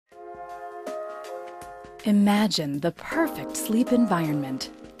Imagine the perfect sleep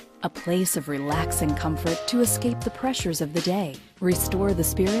environment. A place of relaxing comfort to escape the pressures of the day, restore the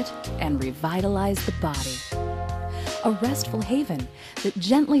spirit, and revitalize the body. A restful haven that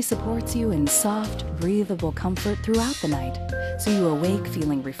gently supports you in soft, breathable comfort throughout the night, so you awake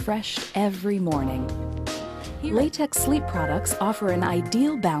feeling refreshed every morning. Latex sleep products offer an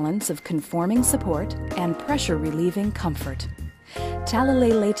ideal balance of conforming support and pressure-relieving comfort.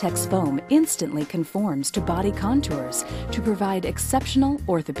 Talalay latex foam instantly conforms to body contours to provide exceptional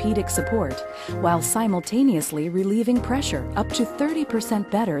orthopedic support while simultaneously relieving pressure up to 30%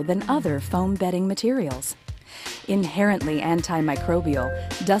 better than other foam bedding materials. Inherently antimicrobial,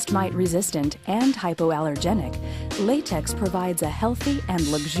 dust mite resistant, and hypoallergenic, latex provides a healthy and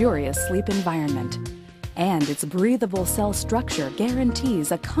luxurious sleep environment. And its breathable cell structure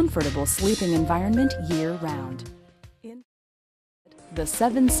guarantees a comfortable sleeping environment year-round. The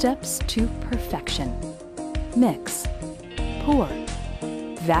 7 steps to perfection. Mix, pour,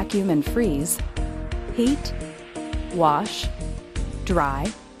 vacuum and freeze, heat, wash,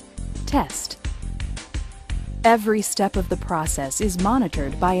 dry, test. Every step of the process is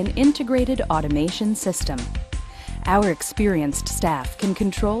monitored by an integrated automation system. Our experienced staff can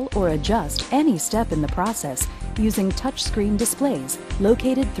control or adjust any step in the process using touchscreen displays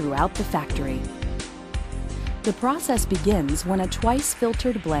located throughout the factory. The process begins when a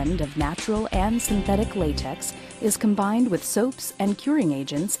twice-filtered blend of natural and synthetic latex is combined with soaps and curing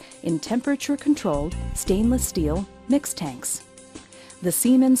agents in temperature-controlled stainless steel mix tanks. The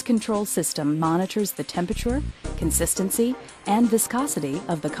Siemens control system monitors the temperature, consistency, and viscosity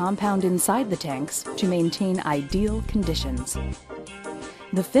of the compound inside the tanks to maintain ideal conditions.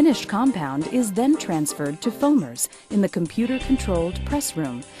 The finished compound is then transferred to foamers in the computer-controlled press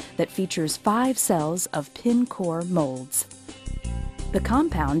room that features 5 cells of pin core molds. The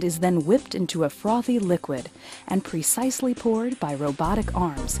compound is then whipped into a frothy liquid and precisely poured by robotic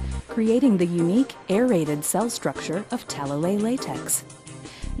arms, creating the unique aerated cell structure of Talalay latex.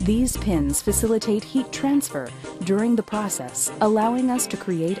 These pins facilitate heat transfer during the process, allowing us to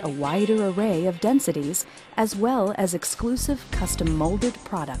create a wider array of densities as well as exclusive custom molded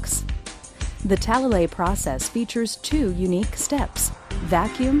products. The Talalay process features 2 unique steps,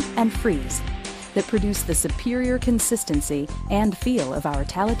 vacuum and freeze, that produce the superior consistency and feel of our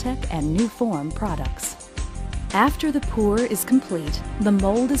Talatech and New Form products. After the pour is complete, the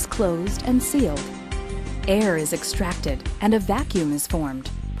mold is closed and sealed. Air is extracted and a vacuum is formed,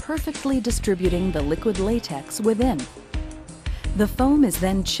 perfectly distributing the liquid latex within. The foam is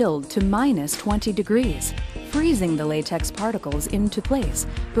then chilled to -20 degrees, freezing the latex particles into place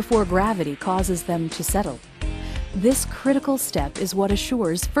before gravity causes them to settle. This critical step is what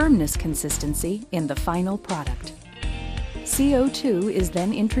assures firmness consistency in the final product. CO2 is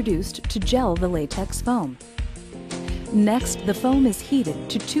then introduced to gel the latex foam. Next, the foam is heated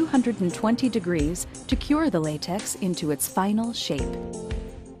to 220 degrees to cure the latex into its final shape.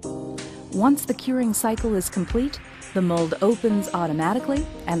 Once the curing cycle is complete, the mold opens automatically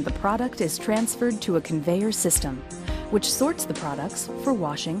and the product is transferred to a conveyor system, which sorts the products for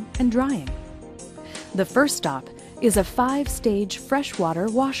washing and drying. The first stop is a 5-stage freshwater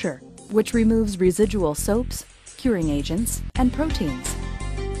washer, which removes residual soaps, curing agents, and proteins.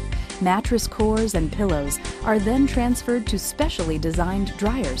 Mattress cores and pillows are then transferred to specially designed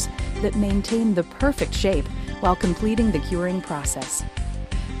dryers that maintain the perfect shape while completing the curing process.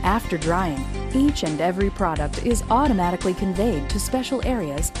 After drying, each and every product is automatically conveyed to special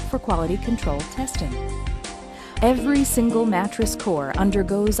areas for quality control testing. Every single mattress core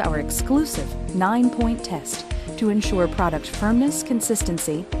undergoes our exclusive 9-point test to ensure product firmness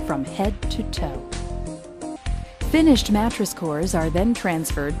consistency from head to toe. Finished mattress cores are then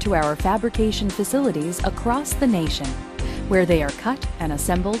transferred to our fabrication facilities across the nation, where they are cut and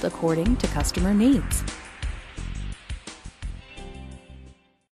assembled according to customer needs.